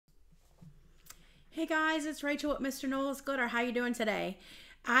Hey guys, it's Rachel with Mr. Nola's Glitter. How you doing today?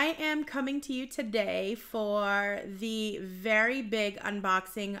 I am coming to you today for the very big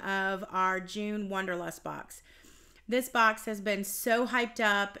unboxing of our June Wanderlust box. This box has been so hyped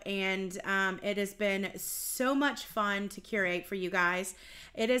up and it has been so much fun to curate for you guys.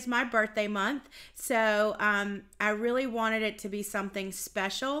 It is my birthday month, so I really wanted it to be something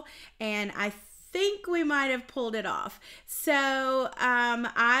special, and I think we might have pulled it off. So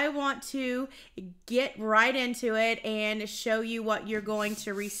I want to get right into it and show you what you're going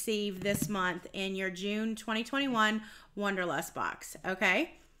to receive this month in your June 2021 Wanderlust box.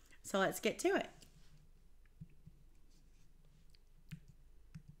 Okay, so let's get to it.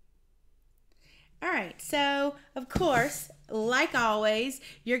 All right, so of course, like always,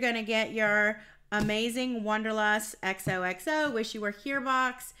 you're gonna get your amazing Wanderlust XOXO Wish You Were Here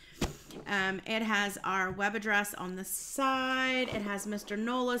box. It has our web address on the side. It has Mr.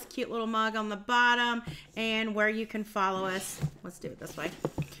 Nola's cute little mug on the bottom, and where you can follow us. Let's do it this way.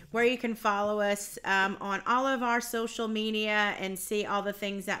 Where you can follow us on all of our social media and see all the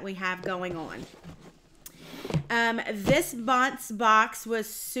things that we have going on. This month's box was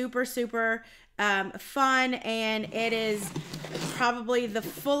super fun, and it is probably the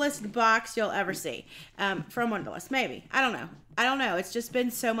fullest box you'll ever see from Wanderlust. Maybe. I don't know. It's just been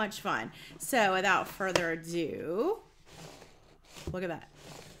so much fun. So without further ado, look at that.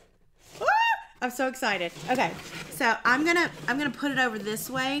 Woo! I'm so excited. Okay, so I'm gonna put it over this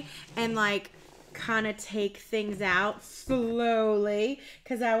way and like kind of take things out slowly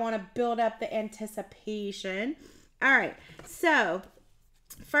because I want to build up the anticipation. All right, so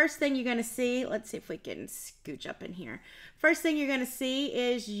first thing you're going to see, let's see if we can scooch up in here. First thing you're going to see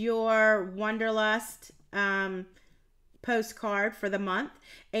is your Wanderlust postcard for the month.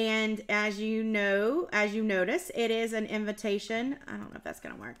 And as you notice, it is an invitation. I don't know if that's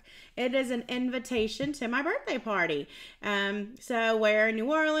going to work. It is an invitation to my birthday party. So where in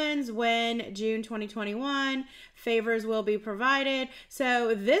New Orleans, when, June 2021, favors will be provided.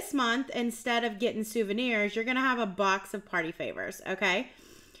 So this month, instead of getting souvenirs, you're going to have a box of party favors, okay?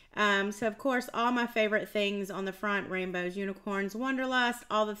 So of course, all my favorite things on the front: rainbows, unicorns, Wanderlust,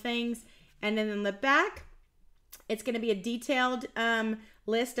 all the things. And then in the back, it's going to be a detailed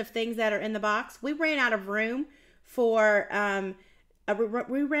list of things that are in the box. We ran out of room for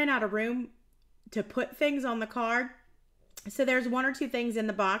we ran out of room to put things on the card. So there's one or two things in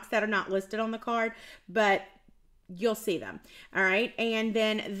the box that are not listed on the card, but you'll see them. All right. And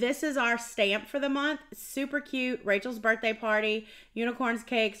then this is our stamp for the month. Super cute. Rachel's birthday party, unicorns,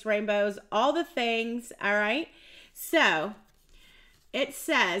 cakes, rainbows, all the things. All right. So it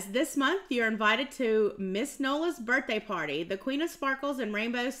says, this month you're invited to Miss Nola's birthday party. The Queen of Sparkles and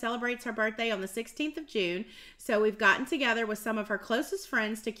Rainbows celebrates her birthday on the 16th of June. So we've gotten together with some of her closest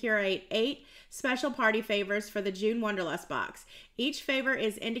friends to curate 8 special party favors for the June Wanderlust box. Each favor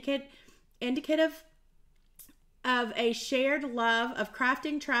is indicative of a shared love of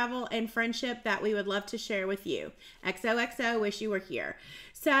crafting, travel, and friendship that we would love to share with you. XOXO, wish you were here.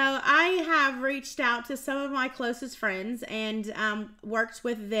 So I have reached out to some of my closest friends and worked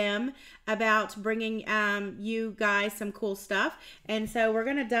with them about bringing you guys some cool stuff. And so we're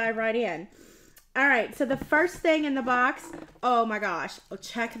going to dive right in. All right, so the first thing in the box, oh my gosh, well,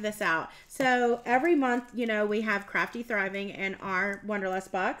 check this out. So every month, you know, we have Crafty Thriving in our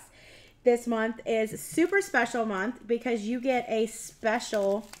Wanderlust box. This month is a super special month because you get a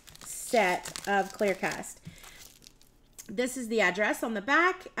special set of Clearcast. This is the address on the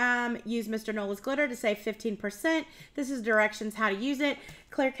back. Use Mr. Nola's Glitter to save 15%. This is directions how to use it.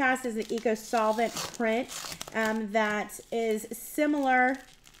 Clearcast is an eco-solvent print that is similar.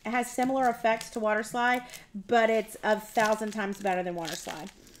 It has similar effects to water slide, but it's 1,000 times better than water slide.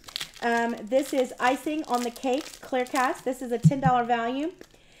 This is icing on the cake Clearcast. This is a $10 value.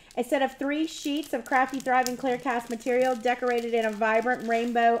 A set of 3 sheets of Crafty Thriving Clearcast material decorated in a vibrant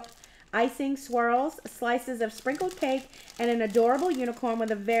rainbow icing swirls, slices of sprinkled cake, and an adorable unicorn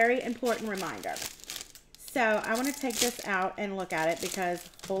with a very important reminder. So I want to take this out and look at it because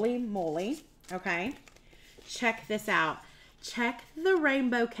holy moly, okay? Check this out. Check the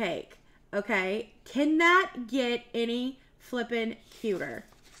rainbow cake, okay? Can that get any flippin' cuter?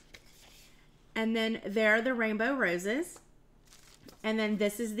 And then there are the rainbow roses. And then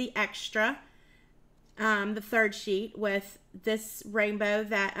this is the extra, the third sheet with this rainbow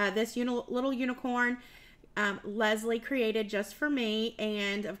that this little unicorn Leslie created just for me.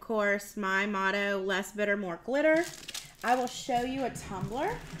 And of course, my motto, less bitter, more glitter. I will show you a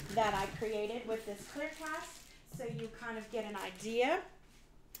tumbler that I created with this Clearcast so you kind of get an idea.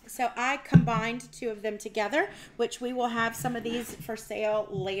 So I combined 2 of them together, which we will have some of these for sale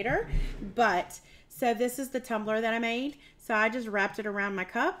later. But So this is the tumbler that I made. So I just wrapped it around my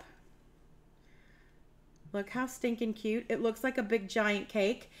cup. Look how stinking cute. It looks like a big giant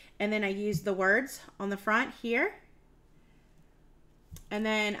cake. And then I used the words on the front here. And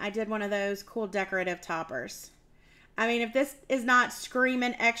then I did one of those cool decorative toppers. I mean, if this is not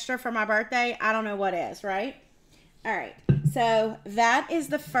screaming extra for my birthday, I don't know what is, right? All right. So that is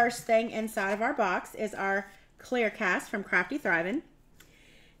the first thing inside of our box is our clear cast from Crafty Thrivin'.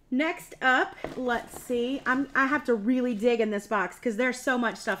 Next up, let's see. I have to really dig in this box because there's so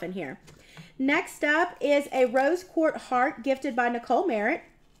much stuff in here. Next up is a rose quartz heart gifted by Nicole Merritt.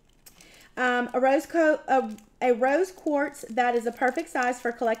 A rose quartz that is a perfect size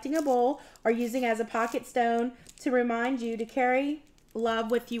for collecting a bowl or using as a pocket stone to remind you to carry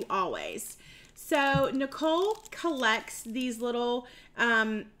love with you always. So Nicole collects these little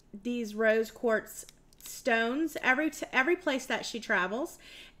these rose quartz stones every place that she travels,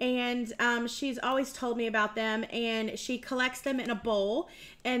 and she's always told me about them, and she collects them in a bowl,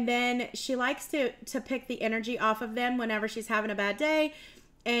 and then she likes to pick the energy off of them whenever she's having a bad day,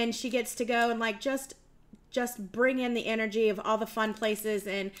 and she gets to go and like just bring in the energy of all the fun places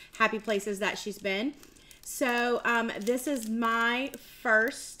and happy places that she's been. So this is my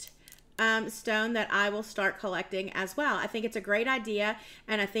first stone that I will start collecting as well. I think it's a great idea,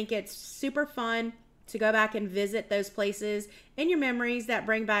 and I think it's super fun to go back and visit those places in your memories that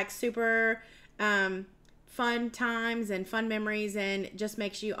bring back super fun times and fun memories, and just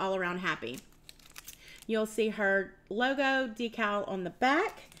makes you all around happy. You'll see her logo decal on the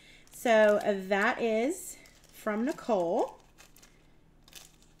back. So that is from Nicole.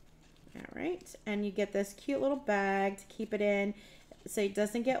 All right, and you get this cute little bag to keep it in so it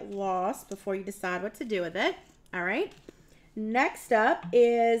doesn't get lost before you decide what to do with it. All right. Next up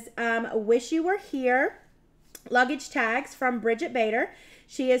is Wish You Were Here luggage tags from Bridget Bader.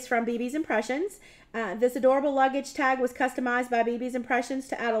 She is from BB's Impressions. This adorable luggage tag was customized by BB's Impressions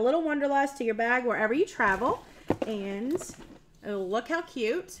to add a little wanderlust to your bag wherever you travel. And oh, look how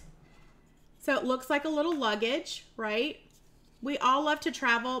cute. So it looks like a little luggage, right? We all love to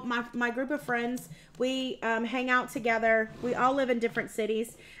travel. My group of friends, we hang out together. We all live in different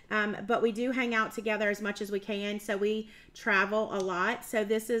cities, but we do hang out together as much as we can. So we travel a lot. So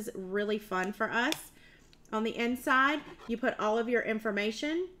this is really fun for us. On the inside, you put all of your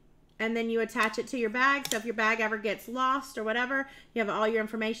information, and then you attach it to your bag. So if your bag ever gets lost or whatever, you have all your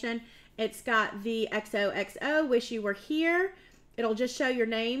information. It's got the XOXO, Wish You Were Here. It'll just show your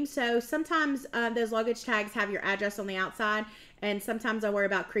name. So sometimes those luggage tags have your address on the outside, and sometimes I worry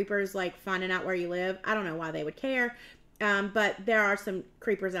about creepers like finding out where you live. I don't know why they would care, but there are some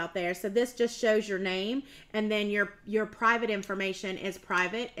creepers out there. So this just shows your name, and then your private information is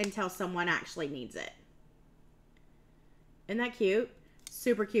private until someone actually needs it. Isn't that cute?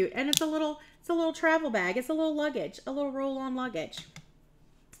 Super cute. And it's a little travel bag. It's a little luggage, a little roll-on luggage.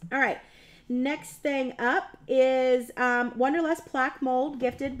 All right. Next thing up is Wanderlust plaque mold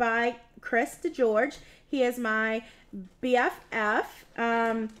gifted by Chris DeGeorge. He is my BFF.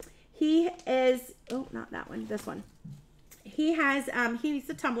 He is, oh, not that one, this one. He has, he's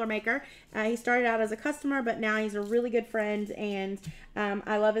a tumbler maker. He started out as a customer, but now he's a really good friend, and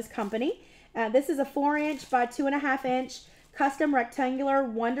I love his company. This is a 4-inch by 2.5-inch custom rectangular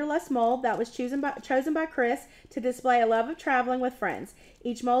Wanderlust mold that was chosen by Chris to display a love of traveling with friends.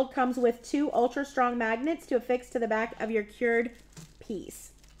 Each mold comes with 2 ultra strong magnets to affix to the back of your cured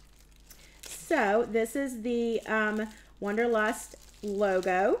piece. So this is the Wanderlust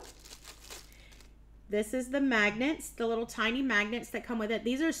logo. This is the magnets, the little tiny magnets that come with it.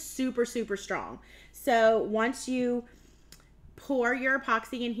 These are super, super strong. So once you pour your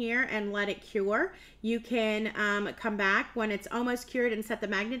epoxy in here and let it cure, you can come back when it's almost cured and set the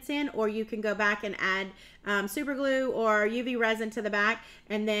magnets in, or you can go back and add super glue or UV resin to the back,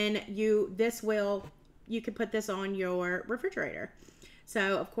 and then you can put this on your refrigerator.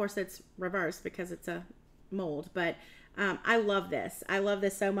 So of course it's reversed because it's a mold, but I love this. I love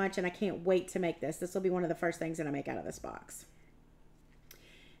this so much, and I can't wait to make this. This will be one of the first things that I make out of this box.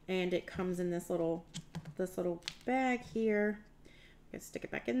 And it comes in this little bag here. Stick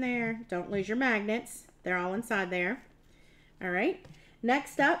it back in there. Don't lose your magnets. They're all inside there. All right.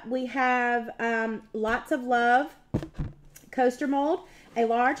 Next up, we have Lots of Love coaster mold. A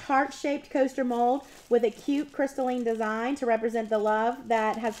large heart-shaped coaster mold with a cute crystalline design to represent the love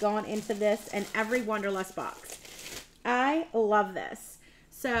that has gone into this and every Wanderlust box. I love this.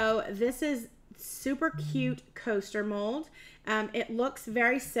 So this is super cute coaster mold. It looks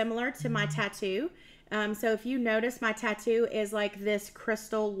very similar to my tattoo. So if you notice, my tattoo is like this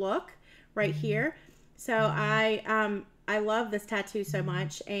crystal look right here. So I I love this tattoo so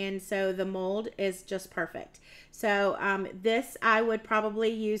much, and so the mold is just perfect. So this, I would probably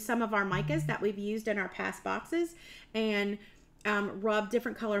use some of our micas that we've used in our past boxes and rub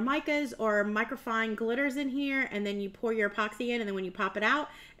different color micas or microfine glitters in here, and then you pour your epoxy in, and then when you pop it out,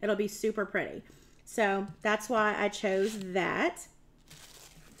 it'll be super pretty. So that's why I chose that.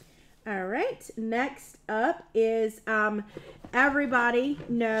 All right, next up is everybody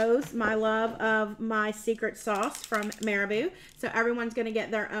knows my love of my secret sauce from Marrero. So everyone's going to get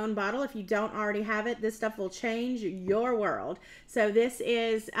their own bottle. If you don't already have it, this stuff will change your world. So this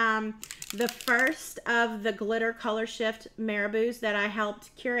is the first of the glitter color shift Marrero that I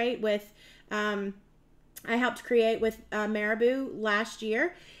helped curate with Marrero last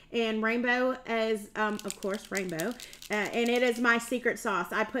year. And rainbow is, of course, rainbow. And it is my secret sauce.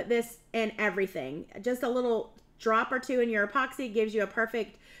 I put this in everything. Just a little drop or two in your epoxy gives you a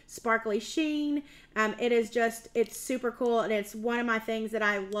perfect sparkly sheen. It is just, it's super cool. And it's one of my things that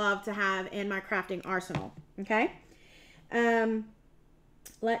I love to have in my crafting arsenal. Okay.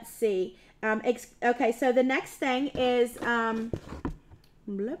 Let's see. Okay, so the next thing is...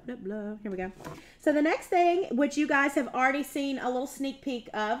 blah, blah, blah. Here we go. So the next thing, which you guys have already seen a little sneak peek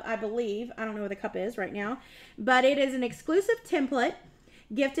of, I believe. I don't know where the cup is right now. But it is an exclusive template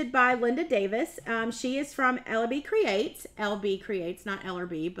gifted by Linda Davis. She is from LB Creates. LB Creates, not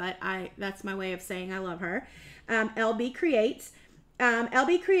LRB, but that's my way of saying I love her. LB Creates.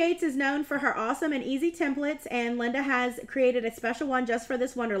 LB Creates is known for her awesome and easy templates, and Linda has created a special one just for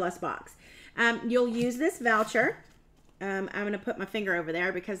this Wanderlust box. You'll use this voucher. I'm going to put my finger over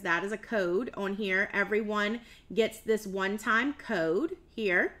there because that is a code on here. Everyone gets this one-time code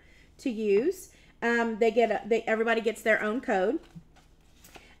here to use. Everybody gets their own code.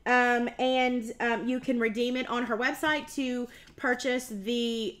 You can redeem it on her website to purchase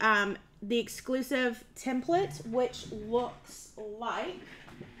the exclusive template, which looks like,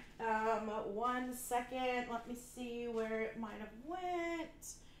 1 second, let me see where it might have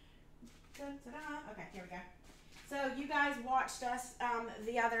went. Okay, here we go. So you guys watched us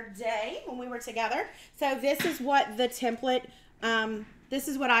the other day when we were together. So this is what the template, this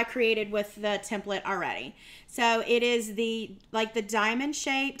is what I created with the template already. So it is like the diamond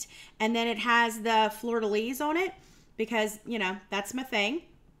shaped, and then it has the fleur-de-lis on it because, you know, that's my thing.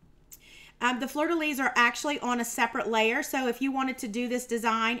 The fleur-de-lis are actually on a separate layer. So if you wanted to do this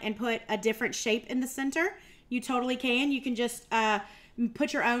design and put a different shape in the center, you totally can. You can just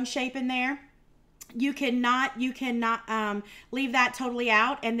put your own shape in there. You cannot leave that totally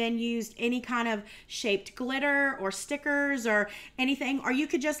out and then use any kind of shaped glitter or stickers or anything, or you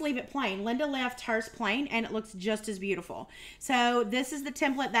could just leave it plain. Linda left hers plain and it looks just as beautiful. So this is the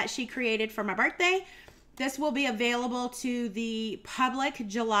template that she created for my birthday. This will be available to the public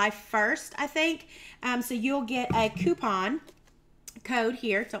July 1st, I think. So you'll get a coupon code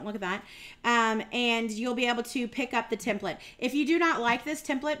here, don't look at that, and you'll be able to pick up the template. If you do not like this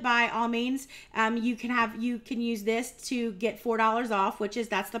template, by all means, you can use this to get $4 off,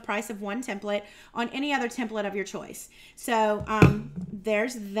 that's the price of one template on any other template of your choice. So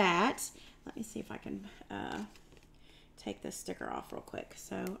there's that. Let me see if I can take this sticker off real quick.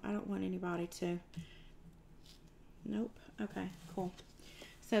 So I don't want anybody to, nope. Okay, cool.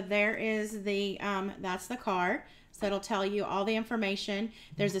 So there is the that's the card. So it'll tell you all the information.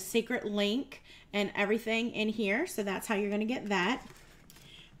 There's a secret link and everything in here. So that's how you're going to get that.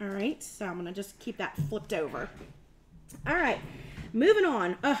 All right. So I'm going to just keep that flipped over. All right. Moving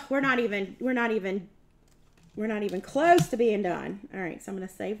on. Oh, we're not even close to being done. All right. So I'm going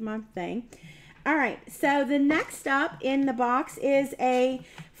to save my thing. All right. So the next up in the box is a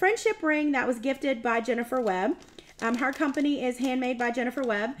friendship ring that was gifted by Jennifer Webb. Her company is Handmade by Jennifer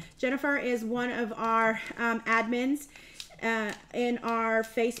Webb. Jennifer is one of our admins in our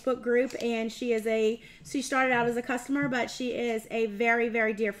Facebook group, and she started out as a customer, but she is a very,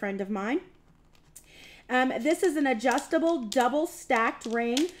 very dear friend of mine. This is an adjustable double stacked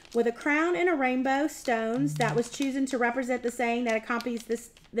ring with a crown and a rainbow stones that was chosen to represent the saying that accompanies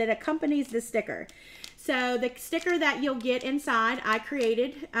this sticker. So the sticker that you'll get inside, I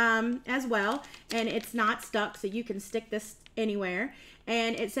created as well, and it's not stuck, so you can stick this anywhere.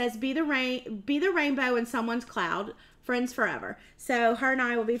 And it says, be the rainbow in someone's cloud, friends forever. So her and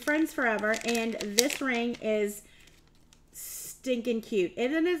I will be friends forever, and this ring is stinking cute.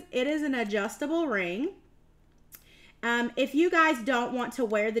 It is an adjustable ring. If you guys don't want to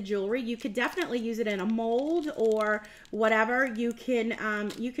wear the jewelry, you could definitely use it in a mold or whatever. You can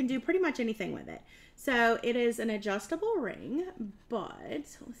do pretty much anything with it. So it is an adjustable ring, but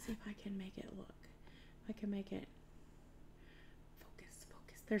let's see if I can make it look. I can make it focus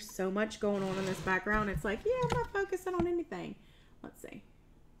There's so much going on in this background. It's like, yeah, I'm not focusing on anything. Let's see.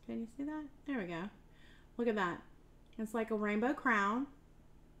 Can you see that? There we go. Look at that. It's like a rainbow crown.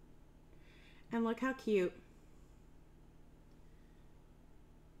 And look how cute.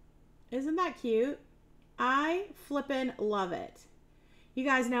 Isn't that cute? I flippin' love it. You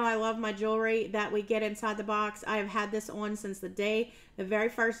guys know I love my jewelry that we get inside the box. I have had this on since the very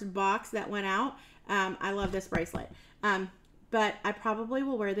first box that went out. I love this bracelet. But I probably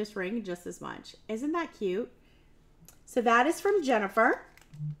will wear this ring just as much. Isn't that cute? So that is from Jennifer.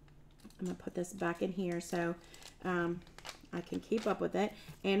 I'm going to put this back in here so I can keep up with it.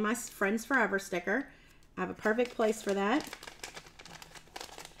 And my Friends Forever sticker. I have a perfect place for that.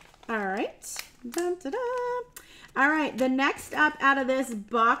 All right. Dun, dun, dun. All right. The next up out of this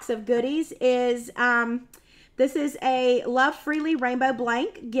box of goodies is, this is a Love Freely Rainbow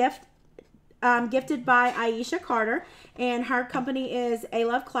Blank gift. Gifted by Aisha Carter, and her company is A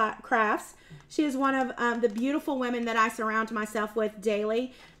Love Crafts. She is one of the beautiful women that I surround myself with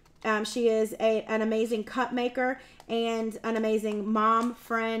daily. She is an amazing cup maker and an amazing mom,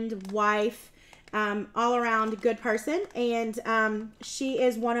 friend, wife, all around good person. And she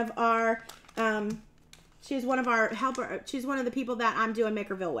is one of our she's one of the people that I'm doing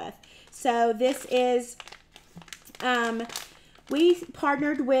Makerville with. So this is we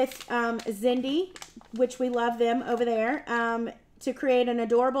partnered with Zindy, which we love them over there, to create an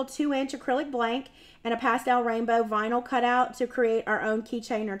adorable 2-inch acrylic blank and a pastel rainbow vinyl cutout to create our own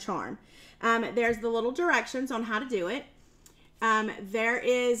keychain or charm. There's the little directions on how to do it. There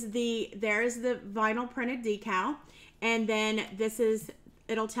is the vinyl printed decal, and then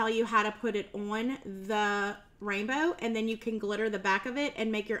it'll tell you how to put it on the rainbow, and then you can glitter the back of it and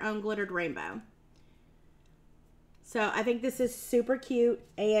make your own glittered rainbow. So I think this is super cute,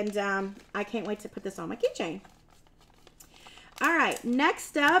 and I can't wait to put this on my keychain. All right,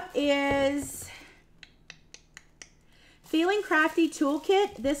 next up is Feeling Crafty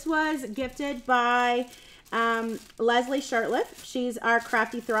Toolkit. This was gifted by Leslie Shirtliff. She's our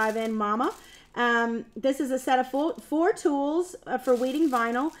Crafty Thrive-In mama. This is a set of four tools for weeding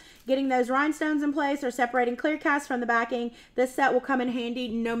vinyl, getting those rhinestones in place, or separating clear casts from the backing. This set will come in handy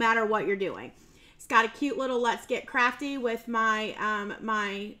no matter what you're doing. It's got a cute little Let's Get Crafty with my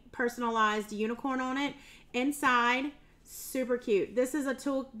my personalized unicorn on it. Inside, super cute. This is a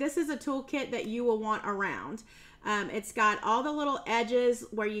toolkit that you will want around. It's got all the little edges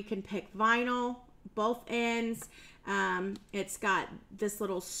where you can pick vinyl, both ends. It's got this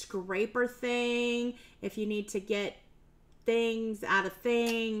little scraper thing if you need to get things out of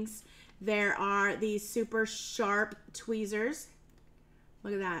things. There are these super sharp tweezers.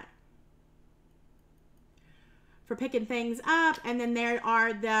 Look at that. For picking things up, and then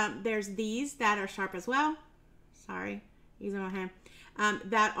there's these that are sharp as well. Sorry, using my hand.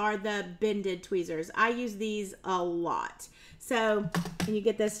 That are the bended tweezers. I use these a lot. So, and you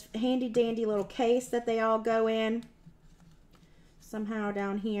get this handy dandy little case that they all go in. Somehow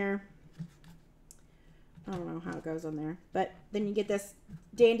down here. I don't know how it goes on there, but then you get this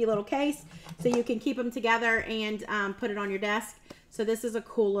dandy little case so you can keep them together and put it on your desk. So this is a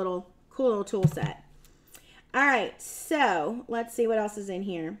cool little tool set. All right, so let's see what else is in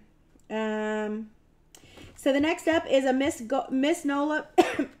here. So the next up is a Miss Nola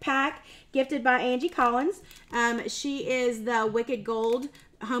pack gifted by Angie Collins. She is the Wicked Gold,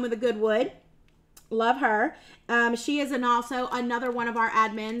 Home of the Good Wood. Love her. She is also another one of our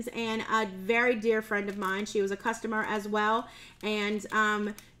admins and a very dear friend of mine. She was a customer as well. And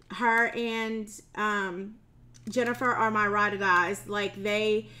her and Jennifer are my ride or dies. Like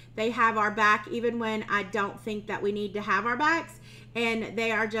they have our back even when I don't think that we need to have our backs. And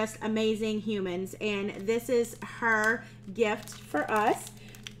they are just amazing humans. And this is her gift for us.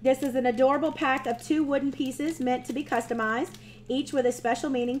 This is an adorable pack of 2 wooden pieces meant to be customized, each with a special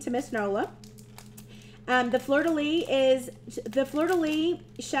meaning to Miss Nola. The fleur-de-lis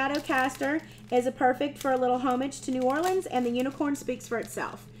shadow caster is a perfect for a little homage to New Orleans, and the unicorn speaks for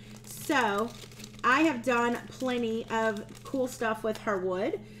itself. So I have done plenty of cool stuff with her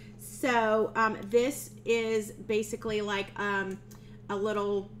wood. So this is basically like a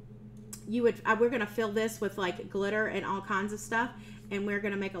little, we're going to fill this with like glitter and all kinds of stuff, and we're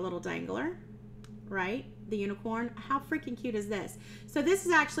going to make a little dangler, right? The unicorn. How freaking cute is this? So this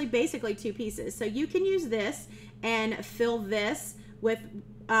is actually basically 2 pieces. So you can use this and fill this with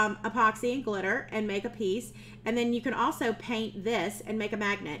epoxy and glitter and make a piece, and then you can also paint this and make a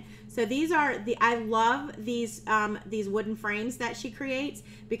magnet. So these are I love these wooden frames that she creates,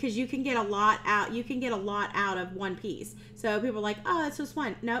 because you can get a lot out. You can get a lot out of one piece. So people are like, oh, that's just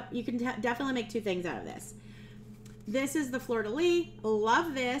one. Nope, you can definitely make 2 things out of this. This is the Fleur de Lis.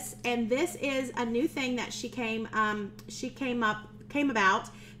 Love this. And this is a new thing that she came about.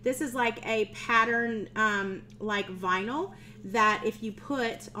 This is like a pattern, like vinyl that if you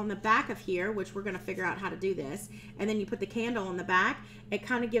put on the back of here, which we're going to figure out how to do this, and then you put the candle on the back, it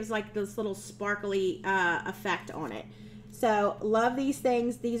kind of gives like this little sparkly effect on it. So love these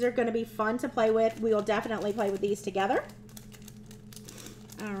things. These are going to be fun to play with. We will definitely play with these together.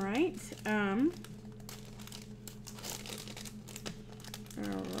 All right. All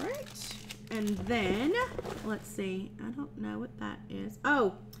right. And then let's see. I don't know what that is.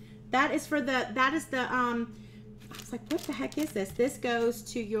 Oh, that is for the, I was like, what the heck is this? This goes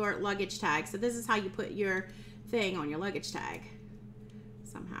to your luggage tag. So this is how you put your thing on your luggage tag.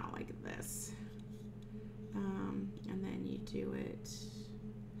 Somehow like this. And then you do it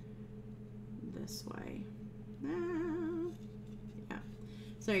this way. Yeah.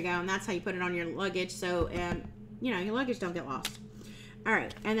 So there you go. And that's how you put it on your luggage. So, you know, your luggage don't get lost. All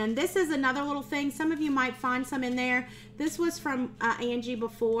right, and then this is another little thing. Some of you might find some in there. This was from Angie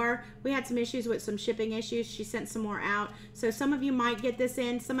before. We had some issues with some shipping issues. She sent some more out. So some of you might get this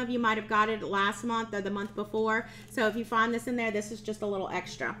in. Some of you might have got it last month or the month before. So if you find this in there, this is just a little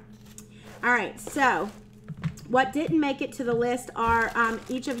extra. All right, so what didn't make it to the list are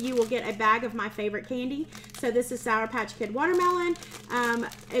each of you will get a bag of my favorite candy. So this is Sour Patch Kid Watermelon.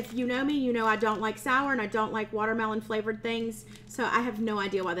 If you know me, you know I don't like sour and I don't like watermelon flavored things. So I have no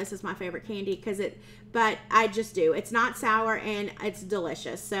idea why this is my favorite candy but I just do. It's not sour and it's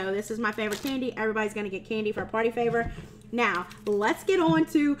delicious. So this is my favorite candy. Everybody's gonna get candy for a party favor. Now, let's get on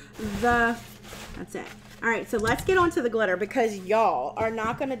to that's it. All right, so let's get on to the glitter because y'all are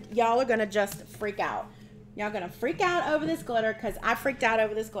gonna just freak out. Y'all gonna freak out over this glitter because I freaked out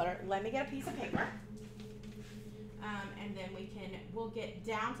over this glitter. Let me get a piece of paper. And then we'll get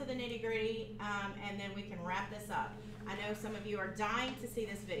down to the nitty gritty and then we can wrap this up. I know some of you are dying to see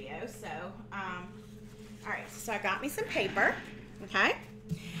this video, so, all right, so I got me some paper, okay?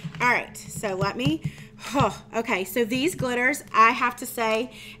 All right, so okay, so these glitters, I have to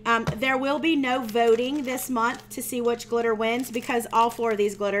say, there will be no voting this month to see which glitter wins because all 4 of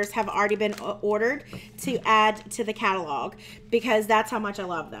these glitters have already been ordered to add to the catalog because that's how much I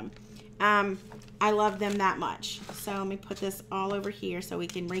love them. I love them that much. So let me put this all over here so we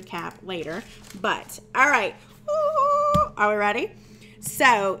can recap later. But, all right, are we ready?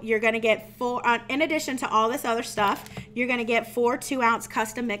 So you're going to get 4, in addition to all this other stuff, you're going to get 4 2-ounce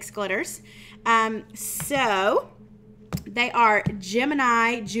custom mix glitters. So they are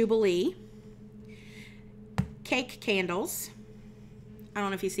Gemini Jubilee, Cake Candles. I don't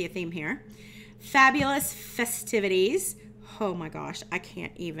know if you see a theme here. Fabulous Festivities. Oh my gosh, I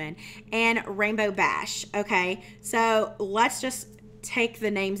can't even. And Rainbow Bash, okay? So let's just take the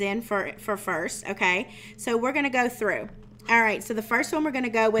names in for first, okay? So we're going to go through. All right, so the first one we're going to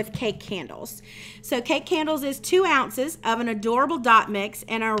go with Cake Candles. So Cake Candles is 2 ounces of an adorable dot mix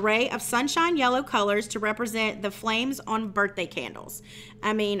and an array of sunshine yellow colors to represent the flames on birthday candles.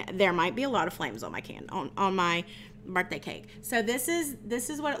 I mean, there might be a lot of flames on my on my birthday cake. So this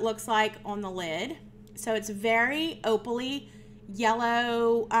is what it looks like on the lid. So it's very opally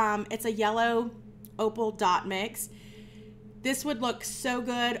yellow. It's a yellow opal dot mix. This would look so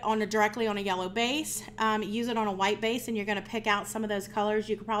good directly on a yellow base. Use it on a white base and you're gonna pick out some of those colors.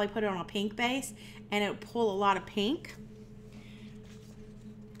 You could probably put it on a pink base and it would pull a lot of pink.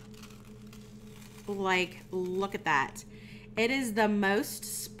 Like, look at that. It is the most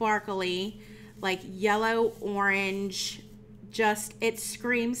sparkly, like yellow, orange, it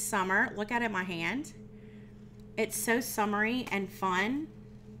screams summer. Look at it in my hand. It's so summery and fun.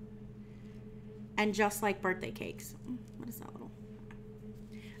 And just like birthday cakes. What is that little?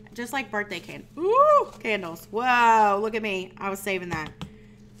 Just like birthday candles. Whoa, look at me. I was saving that.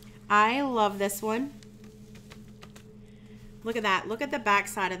 I love this one. Look at that. Look at the back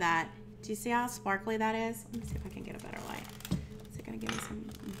side of that. Do you see how sparkly that is? Let me see if I can get a better light. Is it going to give me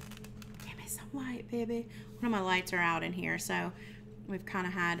some light, baby? One of my lights are out in here, so we've kind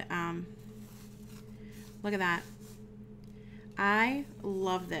of had, look at that. I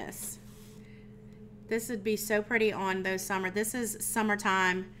love this. This would be so pretty on those summer. This is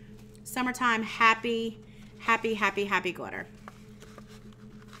summertime happy glitter.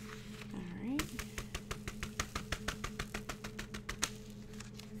 All right.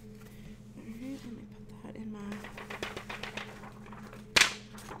 All right, let me put that in my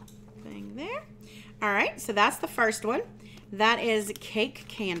thing there. All right, so that's the first one. That is Cake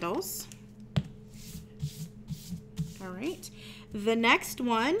Candles. All right. The next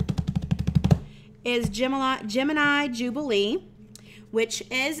one is Gemini Jubilee, which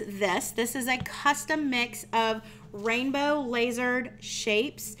is this. This is a custom mix of rainbow lasered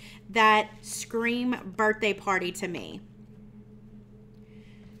shapes that scream birthday party to me.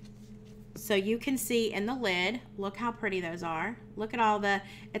 So you can see in the lid, look how pretty those are. Look at all the,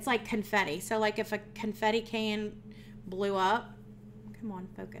 it's like confetti. So like if a confetti can blew up, come on,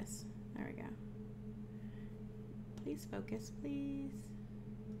 focus. There we go. Please focus, please.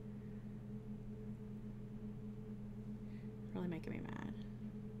 Really making me mad.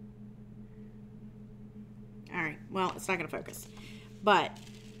 All right, well, it's not gonna focus. But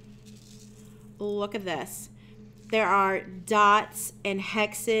look at this. There are dots and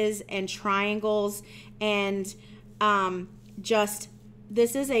hexes and triangles and just,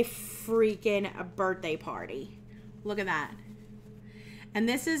 this is a freaking birthday party. Look at that. And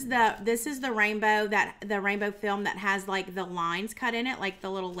this is the rainbow, the rainbow film that has like the lines cut in it, like the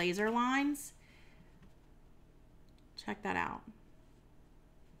little laser lines. Check that out.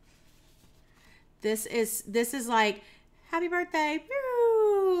 This is like happy birthday,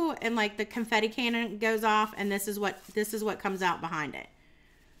 woo! And like the confetti cannon goes off, and this is what comes out behind it.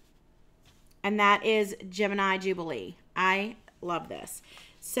 And that is Gemini Jubilee. I love this.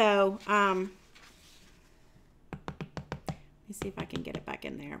 So let me see if I can get it back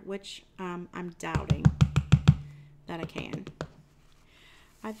in there, which I'm doubting that I can.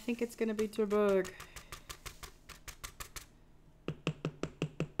 I think it's gonna be too big.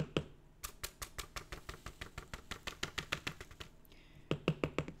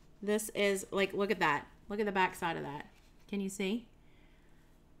 This is like, look at that. Look at the back side of that. Can you see?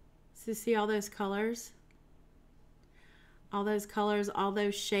 So see all those colors? All those colors, all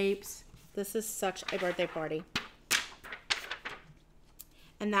those shapes. This is such a birthday party.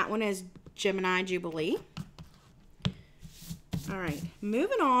 And that one is Gemini Jubilee. All right,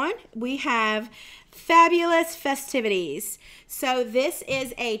 moving on. We have Fabulous Festivities. So this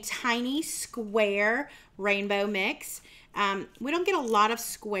is a tiny square rainbow mix. We don't get a lot of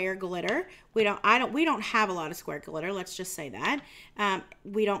square glitter. We don't have a lot of square glitter. Let's just say that.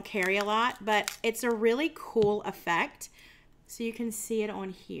 We don't carry a lot, but it's a really cool effect. So you can see it on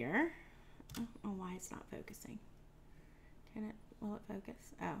here. Oh, why it's not focusing. Will it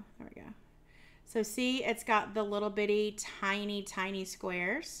focus? Oh, there we go. So see, it's got the little bitty, tiny, tiny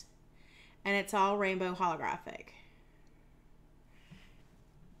squares, and it's all rainbow holographic.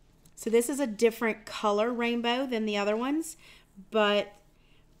 So this is a different color rainbow than the other ones, but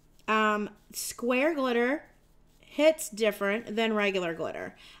square glitter hits different than regular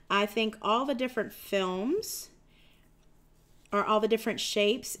glitter. I think all the different films or all the different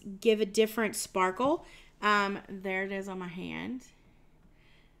shapes give a different sparkle. There it is on my hand.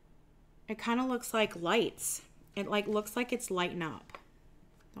 It kind of looks like lights. It like looks like it's lighting up.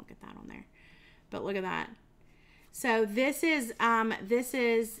 Don't get that on there, but look at that. So this is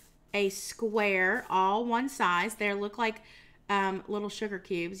a square, all one size. They look like little sugar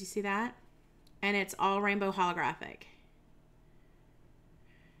cubes. You see that? And it's all rainbow holographic.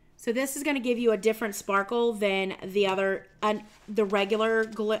 So this is going to give you a different sparkle than the other, the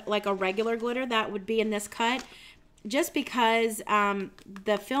regular, like a regular glitter that would be in this cut. Just because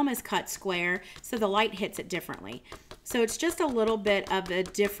the film is cut square, so the light hits it differently. So it's just a little bit of a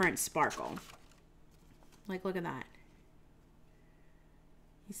different sparkle. Like, look at that.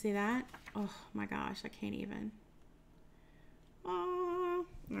 You see that? Oh my gosh, I can't even. Oh,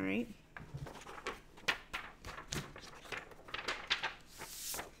 all right.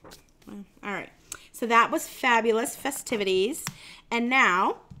 All right. So that was Fabulous Festivities. And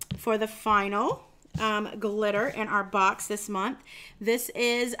now for the final glitter in our box this month. This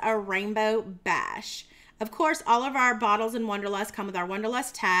is a Rainbow Bash. Of course, all of our bottles in Wanderlust come with our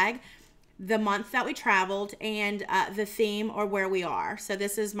Wanderlust tag, the month that we traveled, and the theme or where we are. So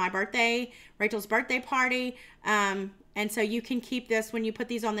this is my birthday, Rachel's birthday party. And so you can keep this when you put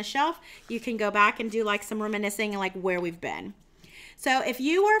these on the shelf. You can go back and do like some reminiscing and like where we've been. So if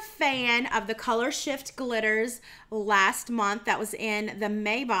you were a fan of the Color Shift glitters last month, that was in the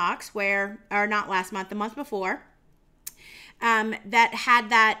May box, or not last month, the month before, that had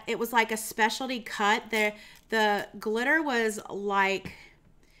that, it was like a specialty cut. The glitter was like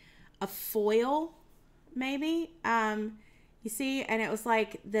a foil, maybe, you see, and it was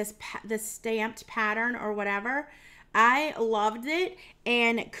like this stamped pattern or whatever. I loved it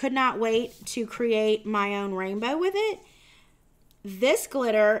and could not wait to create my own rainbow with it. This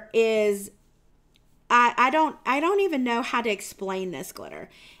glitter is, I don't even know how to explain this glitter.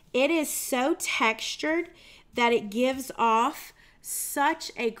 It is so textured that it gives off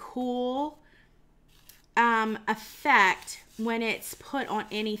such a cool effect when it's put on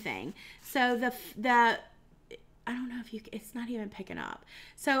anything. So I don't know if it's not even picking up.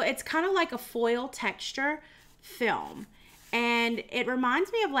 So it's kind of like a foil texture, film, and it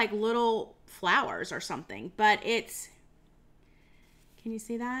reminds me of like little flowers or something, but it's, can you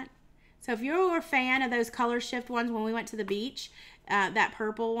see that? So if you're a fan of those color shift ones when we went to the beach, that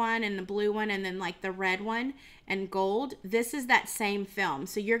purple one and the blue one and then like the red one and gold, this is that same film.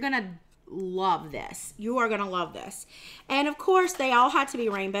 So you're going to love this. You are going to love this. And of course they all had to be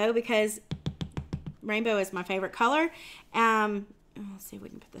rainbow because rainbow is my favorite color. Let's see if we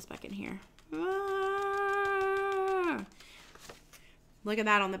can put this back in here. Look at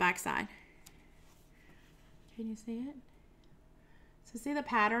that on the back side. Can you see it? So see the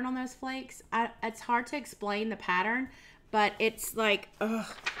pattern on those flakes? It's hard to explain the pattern, but it's like,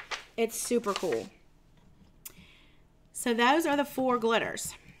 it's super cool. So those are the 4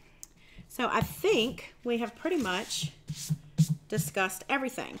 glitters. So I think we have pretty much discussed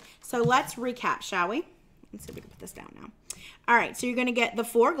everything. So let's recap, shall we? Let's see if we can put this down now. All right, so you're gonna get the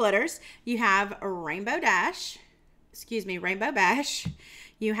 4 glitters. You have a Rainbow Bash.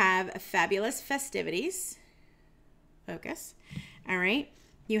 You have Fabulous Festivities. Focus. All right.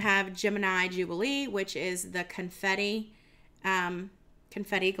 You have Gemini Jubilee, which is the confetti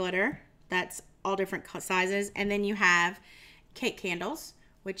glitter. That's all different sizes. And then you have Cake Candles,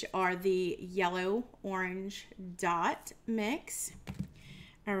 which are the yellow orange dot mix.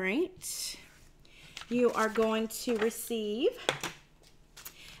 All right. You are going to receive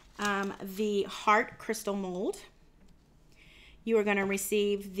the Heart Crystal Mold. You are going to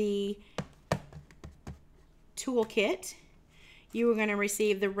receive the Toolkit. You are going to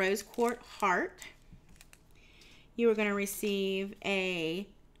receive the Rose Quartz Heart. You are going to receive a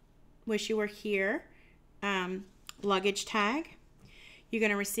Wish You Were Here luggage tag. You're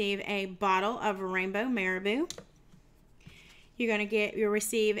going to receive a bottle of Rainbow Marabou. You'll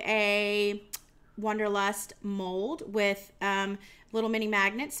receive a Wanderlust mold with little mini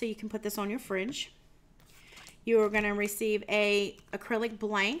magnets so you can put this on your fridge. You are going to receive a acrylic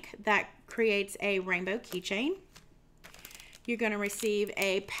blank that creates a rainbow keychain. You're going to receive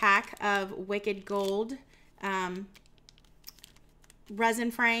a pack of Wicked Gold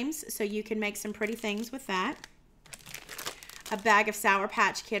resin frames so you can make some pretty things with that. A bag of Sour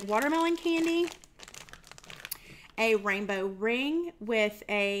Patch Kid watermelon candy. A rainbow ring with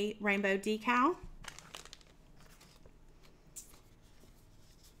a rainbow decal.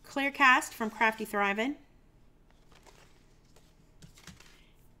 Clear Cast from Crafty Thrivin'.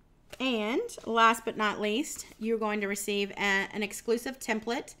 And last but not least, you're going to receive an exclusive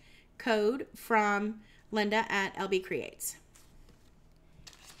template code from Linda at LB Creates,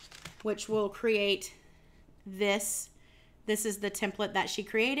 which will create this. This is the template that she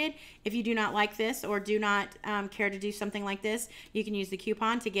created. If you do not like this or do not care to do something like this, you can use the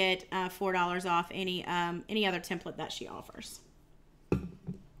coupon to get $4 off any other template that she offers.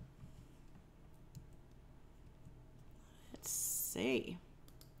 Let's see.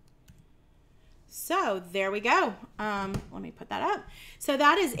 So there we go. Let me put that up. So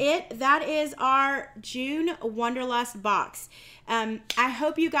that is it. That is our June Wanderlust box. I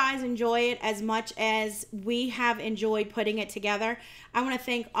hope you guys enjoy it as much as we have enjoyed putting it together. I want to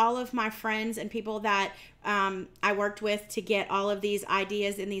thank all of my friends and people that I worked with to get all of these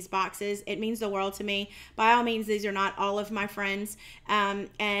ideas in these boxes. It means the world to me. By all means, these are not all of my friends.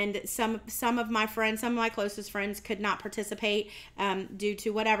 And some of my friends, some of my closest friends could not participate due to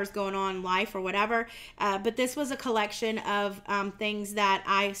whatever's going on in life or whatever. But this was a collection of things that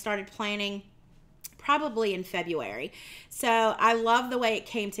I started planning probably in February. So I love the way it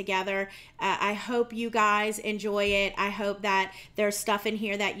came together. I hope you guys enjoy it. I hope that there's stuff in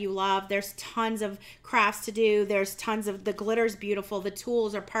here that you love. There's tons of crafts to do. There's tons of, the glitter's beautiful. The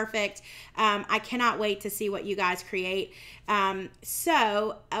tools are perfect. I cannot wait to see what you guys create.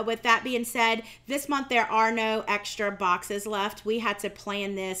 So with that being said, this month there are no extra boxes left. We had to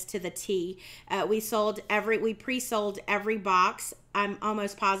plan this to the T. We pre-sold every box. I'm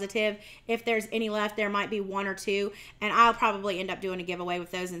almost positive. If there's any left, there might be 1 or 2, and I'll probably end up doing a giveaway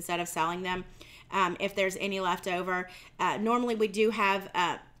with those instead of selling them if there's any left over. Normally we do have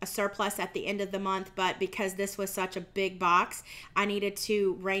a surplus at the end of the month, but because this was such a big box, I needed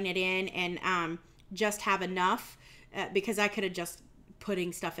to rein it in and just have enough because I could have just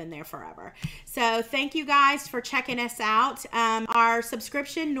putting stuff in there forever. So thank you guys for checking us out. Our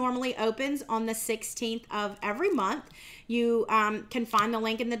subscription normally opens on the 16th of every month. You can find the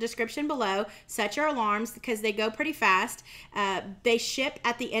link in the description below. Set your alarms because they go pretty fast. They ship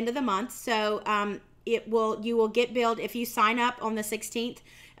at the end of the month, so you will get billed if you sign up on the 16th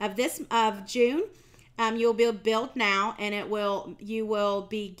of June. You'll be billed now, and you will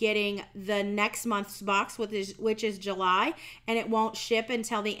be getting the next month's box, which is July, and it won't ship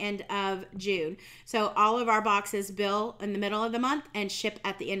until the end of June. So all of our boxes bill in the middle of the month and ship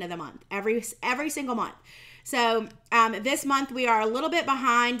at the end of the month, every single month. So this month we are a little bit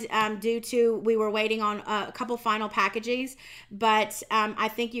behind due to we were waiting on a couple final packages, but I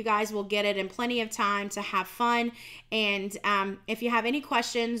think you guys will get it in plenty of time to have fun. And if you have any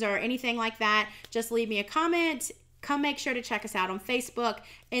questions or anything like that, just leave me a comment. Come make sure to check us out on Facebook,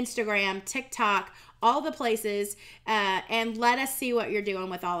 Instagram, TikTok, all the places, and let us see what you're doing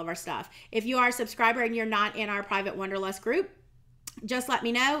with all of our stuff. If you are a subscriber and you're not in our private Wanderlust group, just let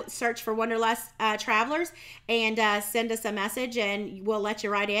me know. Search for Wanderlust Travelers and send us a message, and we'll let you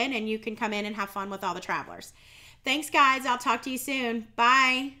right in, and you can come in and have fun with all the travelers. Thanks, guys. I'll talk to you soon.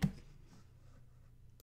 Bye.